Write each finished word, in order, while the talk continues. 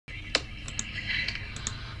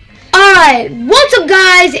Alright, what's up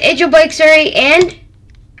guys? It's your boy Suri and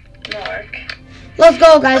Mark. Let's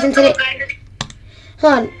go guys. And today,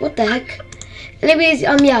 hold on, what the heck? Anyways,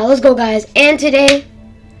 yeah, let's go guys. And today,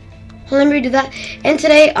 hold on, let me redo that. And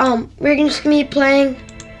today, we're just gonna be playing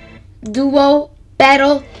Duo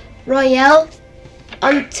Battle Royale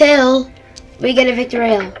until we get a victory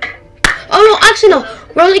royale. Oh no, actually no,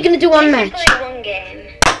 we're only gonna do one match. One game.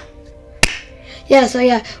 Yeah, so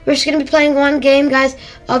yeah, we're just gonna be playing one game, guys,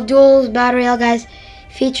 of Duos Battle Royale, guys,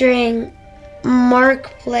 featuring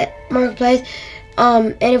Mark Playz.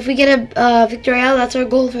 And if we get a victory royale, that's our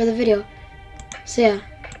goal for the video. So yeah,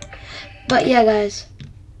 but yeah, guys,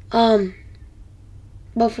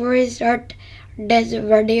 before we start this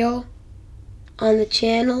video on the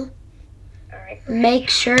channel, make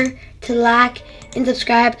sure to like and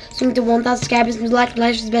subscribe. So we get to 1,000 subscribers. And like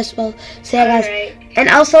is best of all. So yeah, guys. And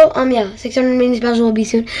also, yeah, 600 mini special will be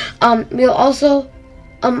soon. We'll also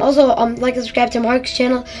like and subscribe to Mark's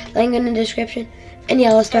channel. Link in the description. And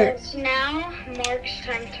yeah, let's start. It's now Mark's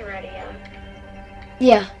time to ready up.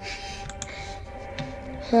 Yeah.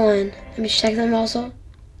 Hold on. Let me check them also.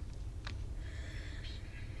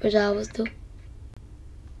 Which I was do.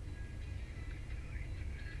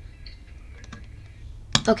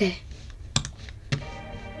 Okay.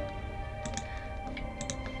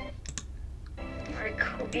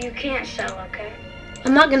 You can't sell, okay?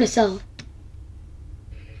 I'm not gonna sell.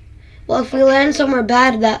 Well, if we land somewhere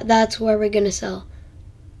bad, that's where we're gonna sell.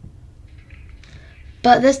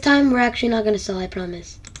 But this time we're actually not gonna sell, I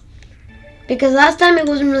promise. Because last time it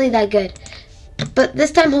wasn't really that good. But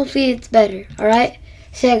this time hopefully it's better, alright?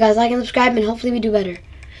 So yeah guys, like and subscribe and hopefully we do better.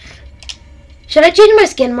 Should I change my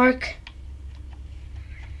skin, Mark?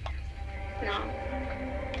 No.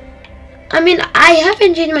 I mean, I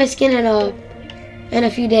haven't changed my skin in a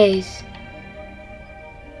few days.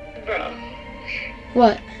 Bro.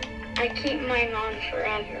 What? I keep mine on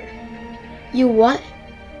forever. You what?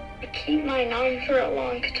 I keep mine on for a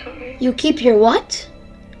long time. You keep your what?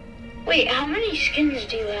 Wait, how many skins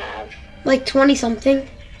do you have? Like 20 something.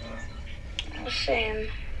 Same.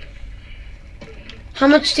 How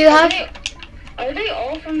much do you have? Are they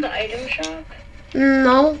all from the item shop?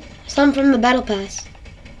 No, some from the battle pass.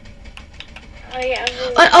 Oh yeah.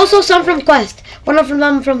 Also some from Quest. One of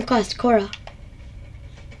them from Quest, Cora.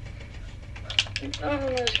 Oh,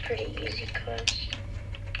 that was pretty easy quest.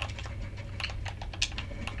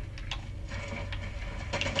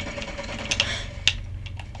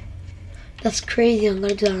 That's crazy. I'm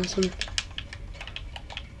gonna do that on someone.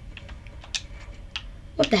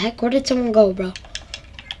 What the heck? Where did someone go, bro?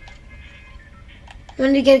 I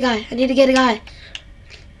need to get a guy. I need to get a guy.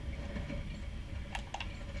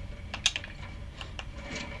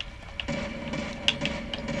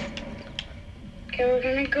 Okay, we're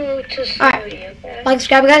gonna go to Snooty, Alright. okay? Like,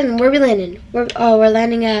 subscribe, guys. And where are we landing? We're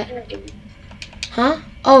landing at. Huh?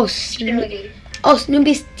 Oh, Snooty. Oh,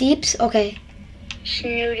 Snoopy Steeps. Okay.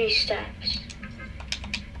 Snooty steps.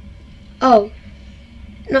 Oh.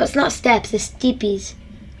 No, it's not steps. It's steepies.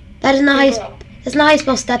 That is not how you. That's not how you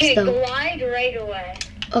spell steps, Okay, though. glide right away.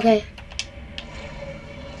 Okay.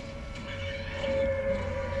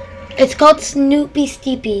 It's called Snoopy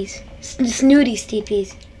Steepies. Snooty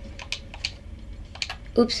Steepies.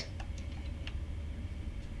 Oops.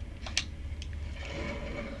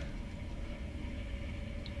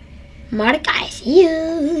 Mark, I see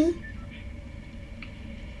you.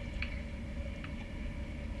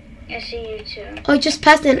 I see you too. Oh, I just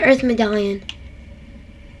passed an Earth medallion.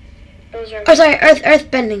 Those are. Oh, sorry,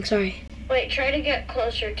 Earth bending. Sorry. Wait, try to get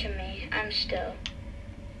closer to me. I'm still.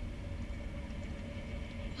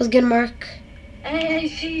 Was good, Mark. Hey, I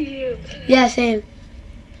see you. Yeah, same.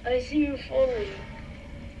 I see you fully.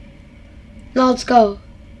 Now let's go.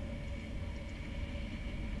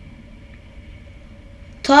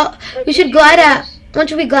 We should glide at. When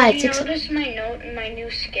should we glide? Did you notice my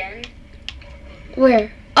new skin?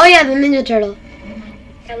 Where? Oh yeah, the Ninja Turtle.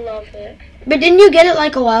 I love it. But didn't you get it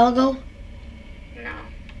like a while ago? No.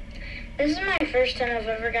 This is my first time I've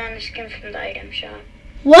ever gotten a skin from the item shop.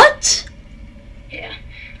 What? Yeah.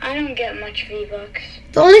 I don't get much V-Bucks.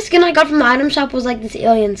 The only skin I got from the item shop was like this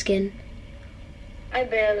alien skin. I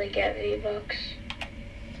barely get V-Bucks.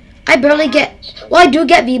 I barely get. Well, I do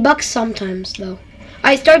get V-Bucks sometimes though.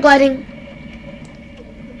 Alright, start gliding.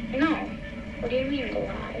 No. What do you mean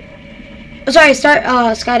glide? Oh, sorry, start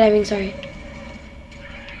skydiving. Sorry.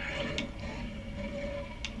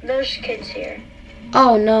 There's kids here.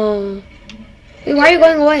 Oh no. Wait, why are you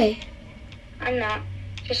going away? I'm not.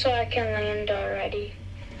 Just so I can land already.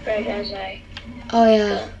 Right as I. Oh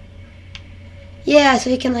yeah. Yeah, so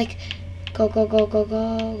you can like go.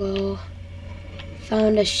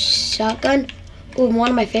 found a shotgun. Ooh,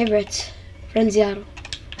 one of my favorites. Frenziato.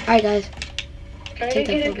 Alright, guys. Try to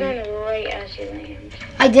get a gun right as you land.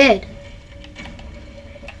 I did.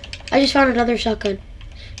 I just found another shotgun.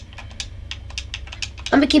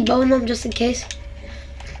 I'm gonna keep bowing them just in case.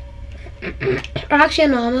 Or actually,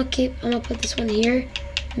 no, I'm gonna put this one here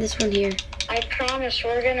and this one here. I promise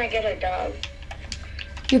we're gonna get a dub.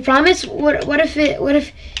 You promise? What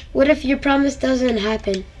if your promise doesn't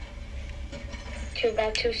happen? Too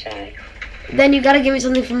bad, too sad. Then you gotta give me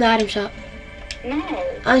something from the item shop. No.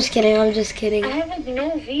 I'm just kidding. I'm just kidding. I have like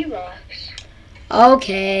no V-Bucks.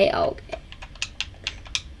 Okay. Oh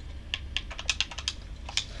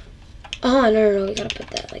no! We gotta put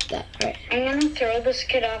that like that. All right. I'm gonna throw this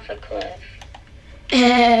kid off a cliff.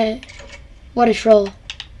 What a troll!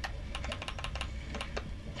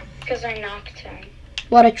 Because I knocked him.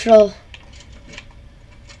 What a troll!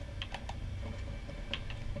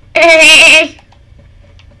 Wait,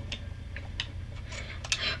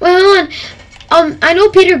 hold on. I know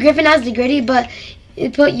Peter Griffin has the gritty, but you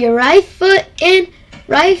put your right foot in,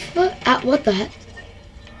 right foot out. What the heck?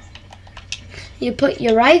 You put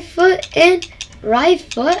your right foot in, right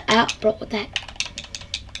foot out. Bro, what the heck?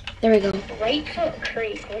 There we go. Right foot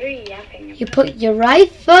creek. What are you yapping about? You put your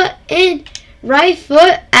right foot in, right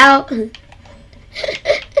foot out.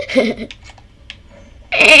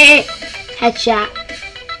 Headshot.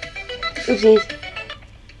 Oopsies.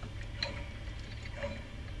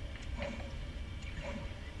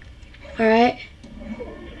 Alright.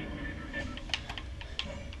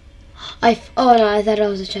 Oh no, I thought that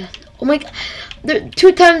was a chest. Oh my god. There,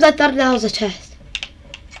 2 times I thought that was a chest.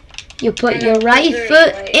 You put your right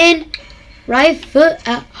foot in, right foot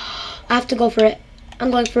out. I have to go for it.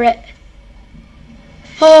 I'm going for it.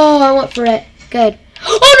 Oh, I went for it. Good.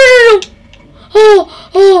 Oh no! Oh!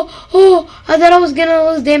 I thought I was gonna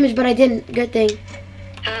lose damage, but I didn't. Good thing.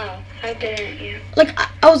 Ow! How didn't you? Like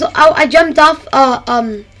I jumped off a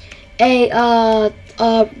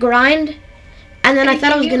grind, and then I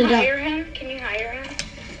thought I was gonna die. Can you hire him?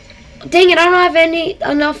 Dang it! I don't have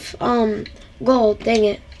enough gold. Dang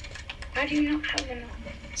it. How do you not have enough?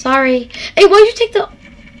 Sorry. Hey, why'd you take the?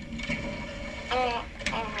 I'll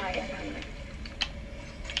hire him.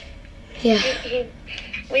 Yeah.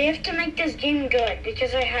 We have to make this game good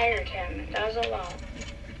because I hired him. That was a lot.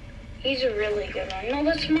 He's a really good one. No,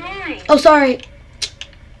 that's mine. Oh, sorry.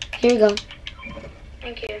 Here you go.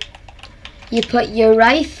 Thank you. You put your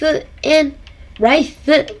right foot in, right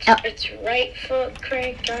foot out. It's right foot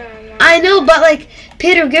crank. I know, but like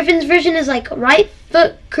Peter Griffin's version is like right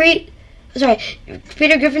foot creep. Sorry,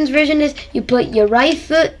 Peter Griffin's version is you put your right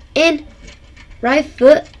foot in, right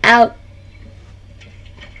foot out.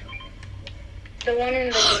 The one in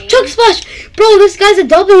the game. Chug splash, bro! This guy's a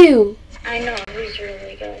W. I know, he's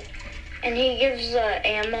really good, and he gives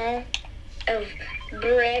ammo of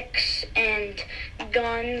bricks and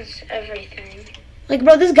guns, everything. Like,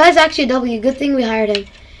 bro, this guy's actually a W. Good thing we hired him.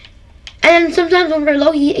 And then sometimes when we're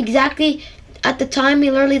low, he exactly at the time he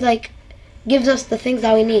literally like gives us the things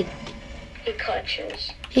that we need. He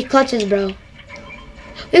clutches. He clutches, bro.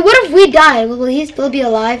 Wait, what if we die? Will he still be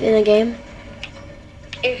alive in the game?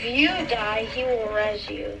 If you die, he will res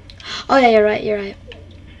you. Oh yeah, you're right.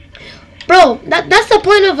 Bro, that's the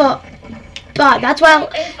point of a bot. That's why.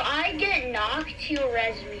 If I get knocked, he'll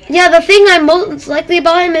res me. Yeah, the thing I'm most likely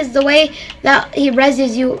about him is the way that he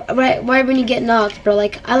reses you right when you get knocked, bro.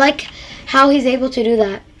 Like, I like how he's able to do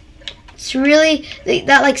that. It's really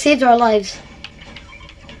that like saves our lives.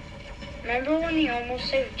 Remember when he almost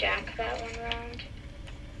saved Jack that one round?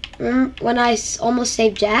 Remember when I almost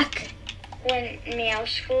saved Jack? When Meow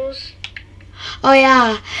Schools. Oh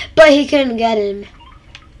yeah, but he couldn't get him.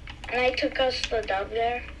 And I took us the dub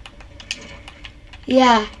there.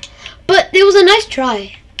 Yeah, but it was a nice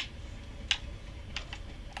try.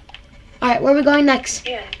 All right, where are we going next?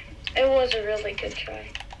 Yeah, it was a really good try.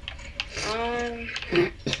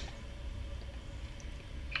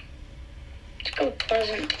 Let's go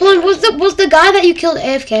Pleasant. Hold on, was the guy that you killed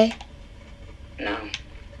AFK? No.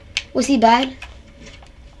 Was he bad?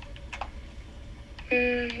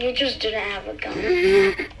 He just didn't have a gun.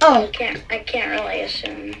 Oh. I can't really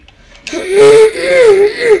assume.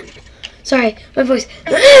 Sorry, my voice.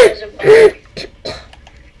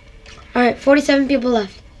 Alright, 47 people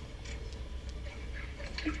left.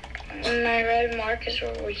 And my red mark is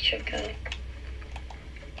where we should go.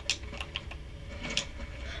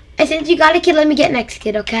 And since you got a kid, let me get next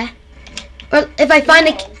kid, okay? Or if I find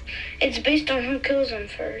a kid. It's based on who kills him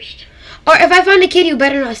first. Or if I find a kid, you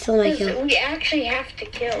better not steal my kill. We actually have to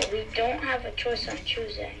kill. We don't have a choice on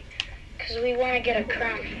choosing. Because we want to get a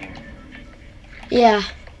crown here. Yeah.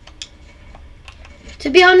 To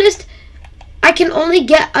be honest, I can only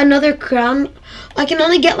get another crown. I can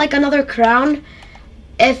only get like another crown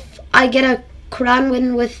if I get a crown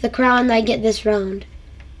win with the crown I get this round.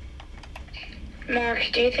 Mark,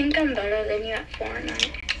 do you think I'm better than you at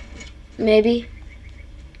Fortnite? Maybe.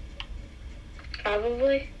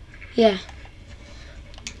 Probably. Yeah.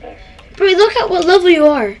 Bro, look at what level you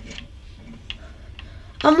are.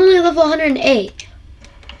 I'm only level 108.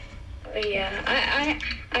 Yeah,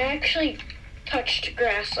 I actually touched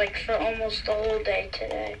grass like for almost the whole day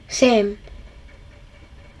today. Same.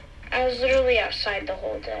 I was literally outside the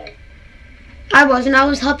whole day. I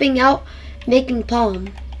was helping out making palm.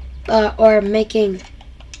 Or making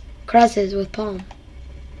crosses with palm.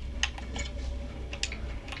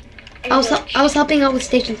 I was helping out with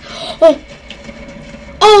stations.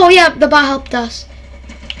 Oh yeah, the bot helped us.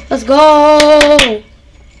 Let's go.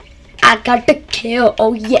 I got the kill.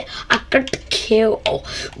 Oh yeah, I got the kill. Oh.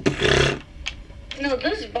 No,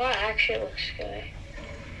 this bot actually looks good.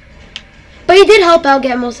 But he did help out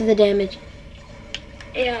get most of the damage.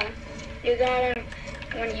 Yeah, you got him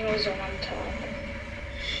when he was on top.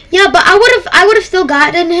 Yeah, but I would have still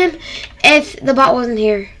gotten him if the bot wasn't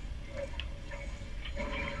here.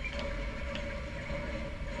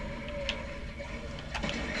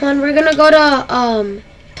 Hold on, we're gonna go to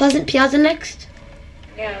Pleasant Piazza next.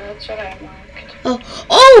 Yeah, that's what I marked.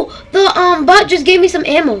 Oh, the bot just gave me some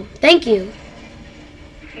ammo. Thank you.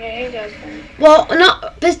 Yeah, he does that. Well,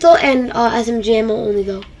 not pistol and SMG ammo only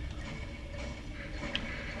though.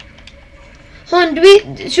 Hold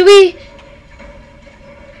on, should we?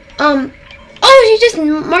 Oh, she just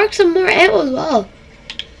marked some more ammo as well.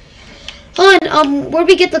 Hold on, where'd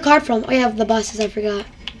we get the card from? Oh yeah, the bosses, I forgot.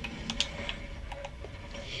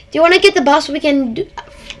 Do you want to get the boss so we can do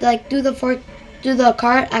the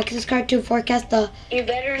card, access card to forecast the... You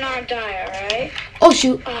better not die, alright? Oh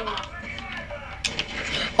shoot.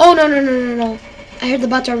 Oh no. I heard the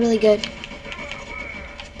bots are really good.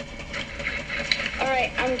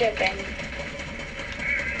 Alright, I'm dipping.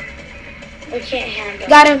 We can't handle it.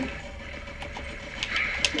 Got him.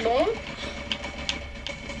 Both?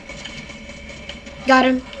 Got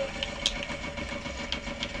him.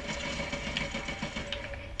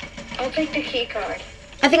 I'll take the key card.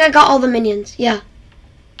 I think I got all the minions. Yeah.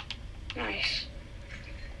 Nice.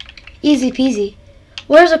 Easy peasy.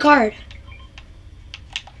 Where's the card?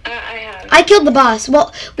 I have it. I killed the boss.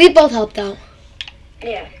 Well, we both helped out.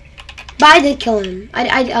 Yeah. But I did kill him.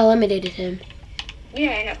 I eliminated him.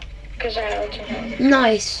 Yeah, I know. Because I ulted him.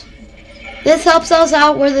 Nice. This helps us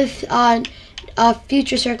out where the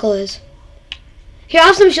future circle is. Here, I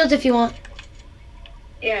have some shields if you want.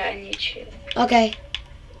 Yeah, I need you. Okay.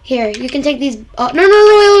 Here, you can take these. No,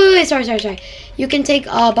 wait. Sorry. You can take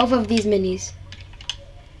both of these minis.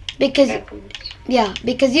 Because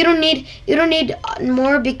because you don't need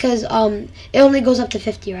more because it only goes up to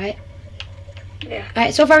 50, right? Yeah. All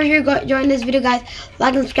right. So far, if you're enjoying this video, guys,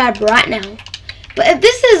 like and subscribe right now. But if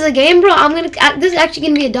this is a game, bro, this is actually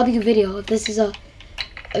gonna be a W video. If this is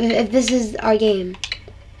our game.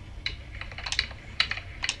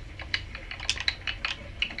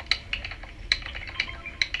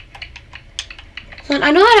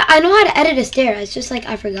 I know how to edit a stair. It's just like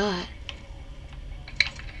I forgot.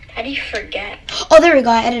 How do you forget? Oh, there we go.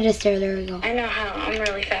 I edited a stair. There we go. I know how. I'm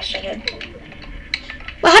really fast at it.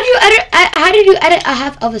 Well, how did you edit a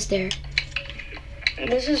half of a stair?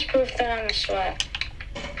 This is proof that I'm a sweat.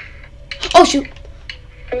 Oh shoot!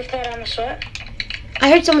 Proof that I'm a sweat? I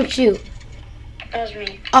heard someone shoot. That was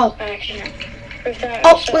me. Oh. By accident. Proof that I'm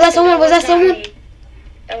Oh, a was sweat. that someone? Was that someone? Me.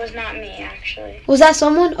 That was not me, actually. Was that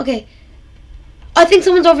someone? Okay. I think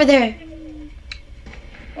someone's over there.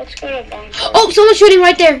 Let's go to bunker. Oh, someone's shooting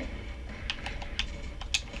right there.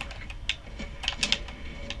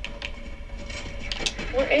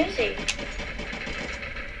 Where is he?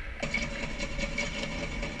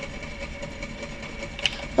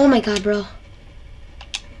 Oh my god, bro.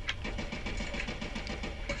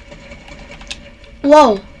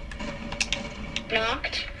 Whoa.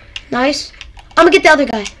 Knocked. Nice. I'm gonna get the other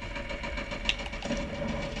guy.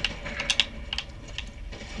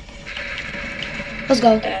 Let's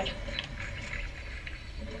go. Dead.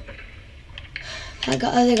 That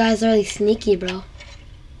other guy's really sneaky, bro.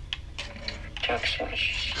 Truck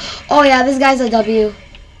smash. Oh yeah, this guy's a W.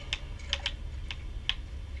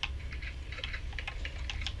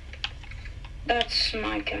 That's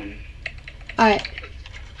my gun. Alright.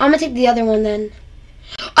 I'm gonna take the other one then.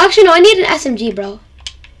 Actually, no, I need an SMG, bro.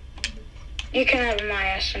 You can have my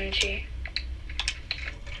SMG.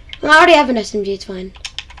 Well, I already have an SMG, it's fine.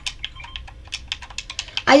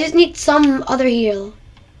 I just need some other heal.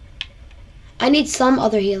 I need some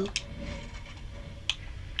other heal.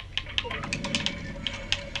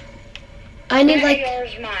 I need that like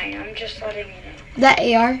AR's mine. I'm just letting you know. that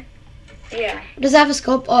AR. Yeah. Does it have a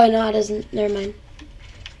scope? Oh no, it doesn't. Never mind.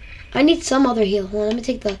 I need some other heal. Hold on, let me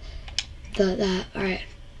take that. All right.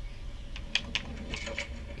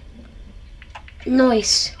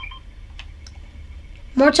 Nice.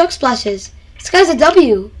 More chug splashes. This guy's a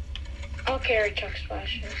W. I'll carry chug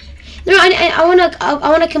splashes. No, I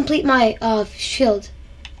wanna complete my shield.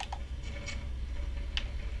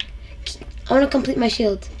 I wanna complete my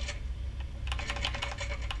shield.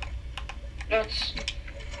 That's.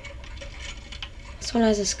 This one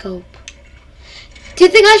has a scope. Do you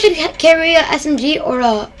think I should carry a SMG or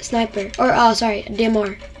a sniper? Or sorry, a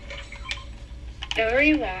DMR? Whatever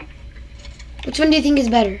you want. Which one do you think is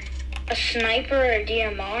better? A sniper or a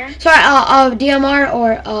DMR? Sorry, DMR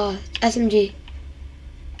or SMG?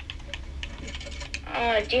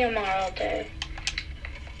 DMR all day.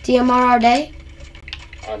 DMR all day?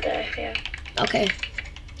 All day, yeah. Okay.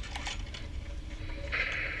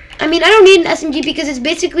 I mean, I don't need an SMG because it's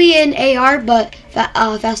basically an AR, but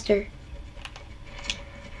faster.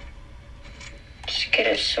 This kid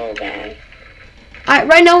is so bad. Alright,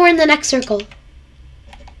 right now we're in the next circle.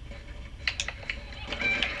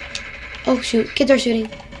 Oh shoot, kids are shooting.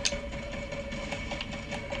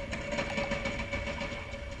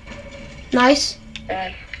 Nice.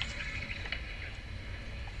 Bad.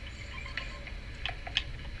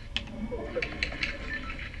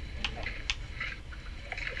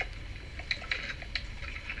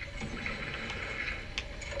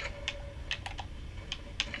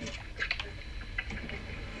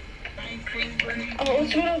 Oh,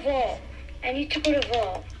 let's go to vault. I need to go to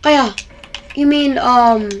vault. Oh yeah. You mean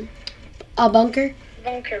a bunker?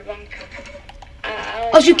 Bunker.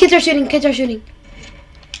 Oh shoot, kids are shooting.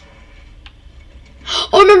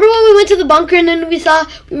 Oh, remember when we went to the bunker and then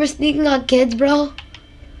we were sneaking on kids, bro?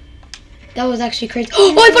 That was actually crazy.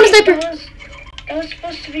 Oh, I found a sniper! That was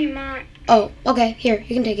supposed to be mine. Oh, okay, here,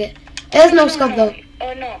 you can take it. It has no scope though.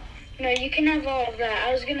 Oh no, you can have all of that.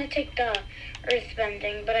 I was gonna take the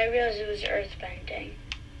earthbending, but I realized it was earthbending.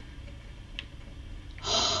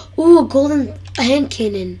 Ooh, a golden hand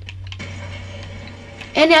cannon.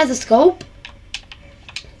 And it has a scope.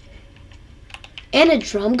 And a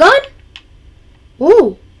drum gun?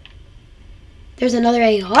 Ooh. There's another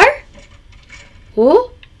AR?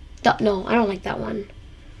 Ooh. No, I don't like that one.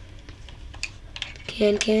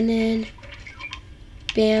 Cannon.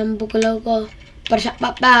 Bam, boogaloko.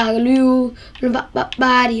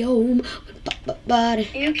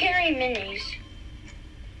 You carry minis.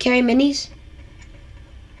 Carry minis?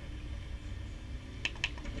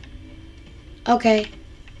 Okay.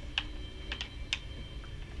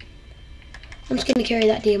 I'm just gonna carry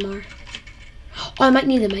that DMR. Oh, I might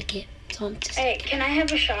need the medkit. So I'm just. Hey, can I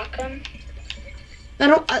have a shotgun?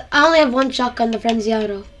 I only have one shotgun, the Frenzy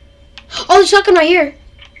Auto. Oh, there's a shotgun right here.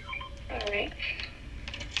 Alright.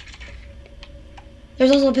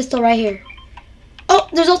 There's also a pistol right here. Oh,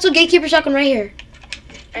 there's also a Gatekeeper shotgun right here.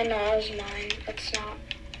 I know, that was mine. That's not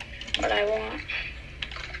what I want.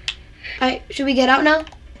 Alright, should we get out now?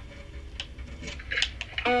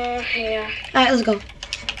 Yeah. Alright, let's go.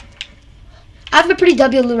 I have a pretty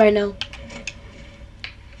W loot right now.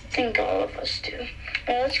 I think all of us do.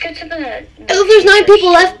 Well, let's get to the Oh, there's 9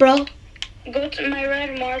 people left, bro. Go to my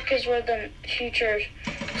red mark is where the future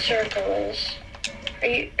circle is. Are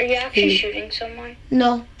you actually shooting someone?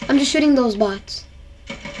 No, I'm just shooting those bots.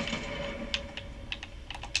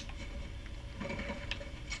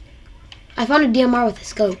 I found a DMR with a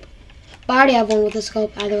scope. But I already have one with a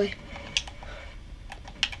scope, either way.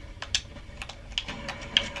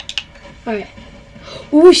 Alright.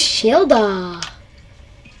 Ooh, Shielda.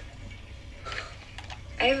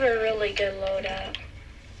 I have a really good loadout.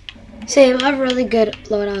 Same, I have a really good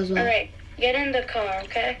loadout as well. Alright, get in the car,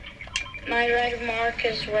 okay? My red mark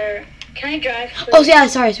is where... Can I drive, please? Oh, yeah,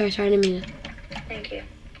 sorry, I didn't mean it. Thank you.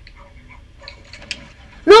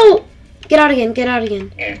 No! Get out again.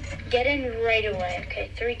 Here, get in right away,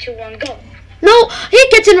 okay? 3, 2, 1, go! No! He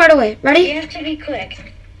gets in right away. Ready? You have to be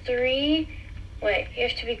quick. You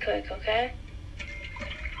have to be quick, okay?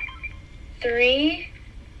 3,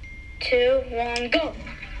 2, 1, go!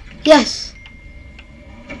 Yes.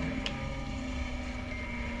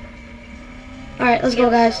 Alright, let's go,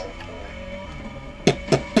 guys.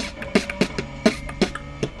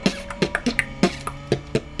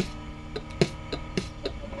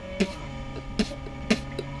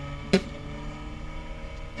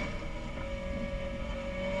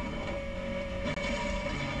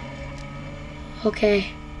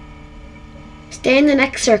 Okay. Stay in the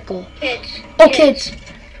next circle. Kids. Oh, kids.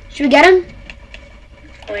 Should we get him?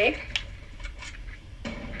 Wait.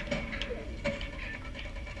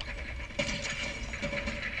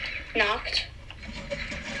 Knocked.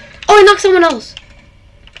 Oh, I knocked someone else.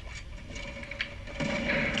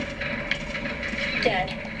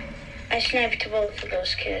 Dead. I sniped both of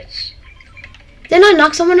those kids. Didn't I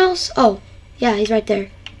knock someone else? Oh, yeah, he's right there.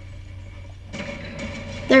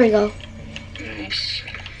 There we go. Nice.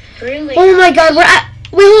 Really? Oh my God, wait,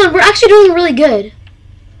 hold on. We're actually doing really good.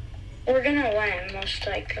 We're gonna win, most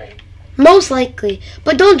likely. Most likely,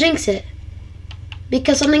 but don't jinx it,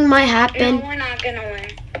 because something might happen. No, we're not gonna win.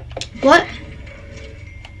 What?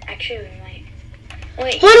 Actually, we might.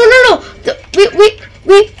 Wait. Oh no! We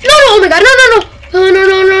no! Oh my God!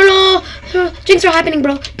 No! Jinx are happening,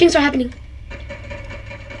 bro. Jinx are happening.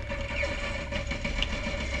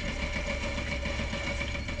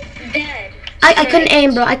 Dead. I couldn't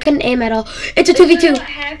aim, bro. I couldn't aim at all. It's a 2v2.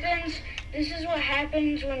 This is what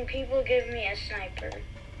happens when people give me a sniper.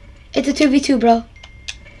 It's a 2v2, bro.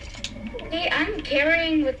 See, I'm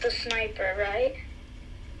carrying with the sniper, right?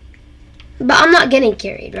 But I'm not getting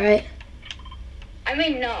carried, right? I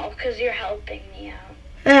mean, no, because you're helping me out.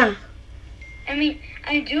 Yeah. I mean,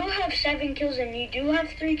 I do have 7 kills and you do have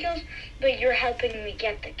 3 kills, but you're helping me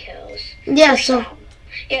get the kills. Yeah, so...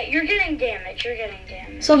 Yeah, you're getting damage. You're getting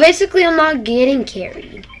damage. So basically, I'm not getting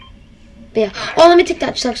carried. But yeah. Oh, let me take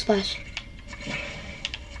that Chug Splash.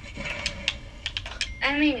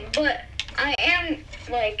 I mean, but I am,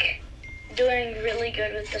 like, doing really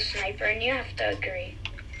good with the sniper, and you have to agree.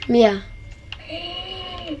 Yeah.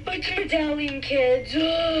 It's medallion kids.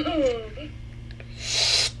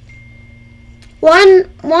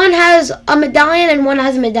 One has a medallion and one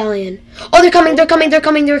has a medallion. Oh, they're coming.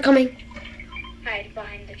 Hide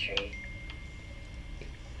behind the tree.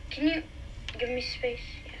 Can you give me space?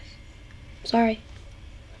 Yes. Sorry.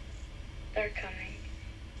 They're coming.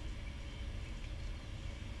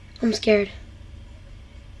 I'm scared.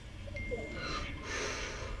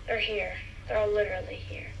 They're here. They're literally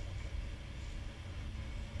here.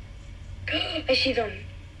 I see them.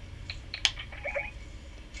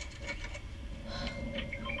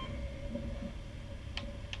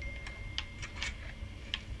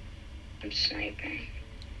 I'm sniping.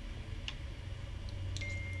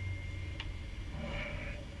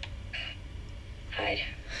 Hide.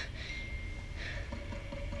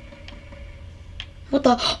 What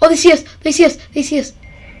the? Oh, they see us. They see us. They see us.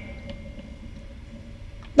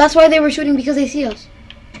 That's why they were shooting, because they see us.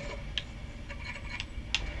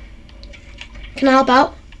 Can I help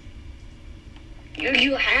out?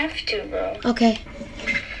 You have to, bro. Okay.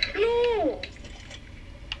 No!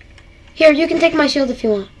 Here, you can take my shield if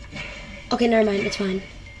you want. Okay, never mind. It's fine.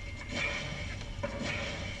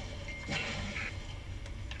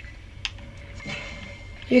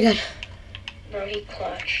 You're good. Bro, he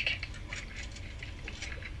clutched.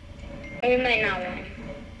 We might not win.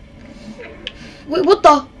 Wait, what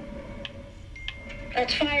the?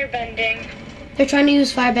 That's firebending. They're trying to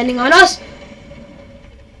use firebending on us.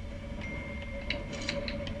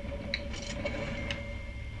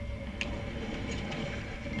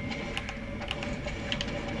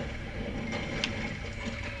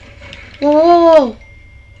 Whoa.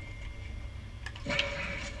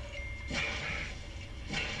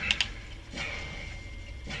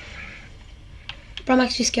 Bro, I'm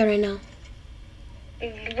actually scared right now.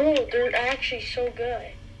 Bro, they're actually so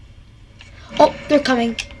good. Oh, they're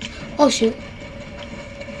coming. Oh, shoot.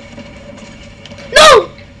 No!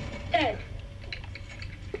 Dead.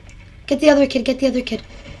 Get the other kid.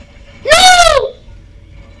 No!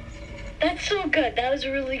 That's so good. That was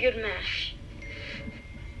a really good match.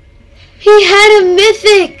 He had a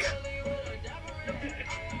mythic.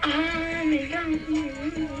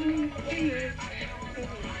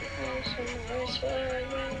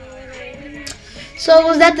 So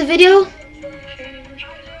was that the video?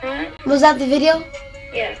 Huh? Was that the video?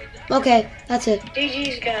 Yeah. Okay, that's it.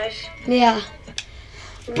 GG's, guys. Yeah.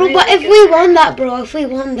 Bro, Really but if good we match. won that, bro, if we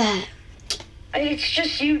won that. It's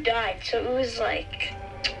just you died, so it was like...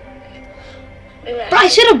 Bro, I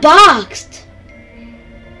should have boxed.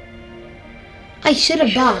 I should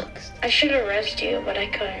have boxed. I should have rezzed you, but I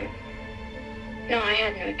couldn't. No, I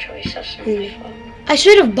had no choice. That's not my fault. I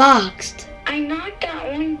should have boxed. I knocked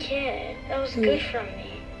out one kid. That was good from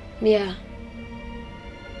me. Yeah.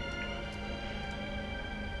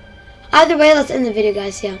 Either way, let's end the video,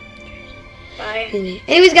 guys. Yeah. Bye.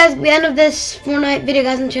 Anyways, guys, we end of this Fortnite video,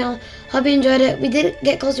 guys, on the channel. Hope you enjoyed it. We did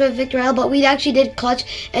get close to a victory, but we actually did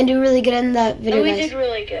clutch and do really good in that video, We guys. did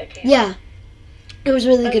really good. Yeah. It was a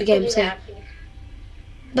really good game, Really so. happy.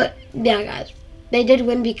 But, yeah, guys. They did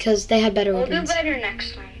win because they had better We'll do weapons. better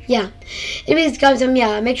next time. yeah. Anyways, guys,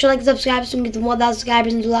 yeah, make sure to like and subscribe so we can get to 1,000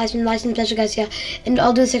 subscribers and do live stream special, guys, yeah. And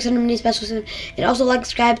I'll do 600 mini special soon. And also like,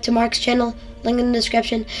 subscribe to Mark's channel, link in the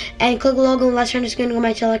description. And click the logo on the left side of the screen to go to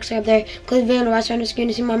my channel, like, subscribe there. Click the video on the right side of the screen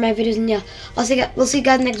to see more of my videos. And yeah, we'll see you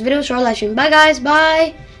guys in the next video or live stream. Bye, guys.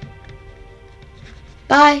 Bye.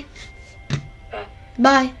 Bye.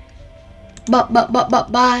 Bye. Bye.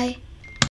 Bye.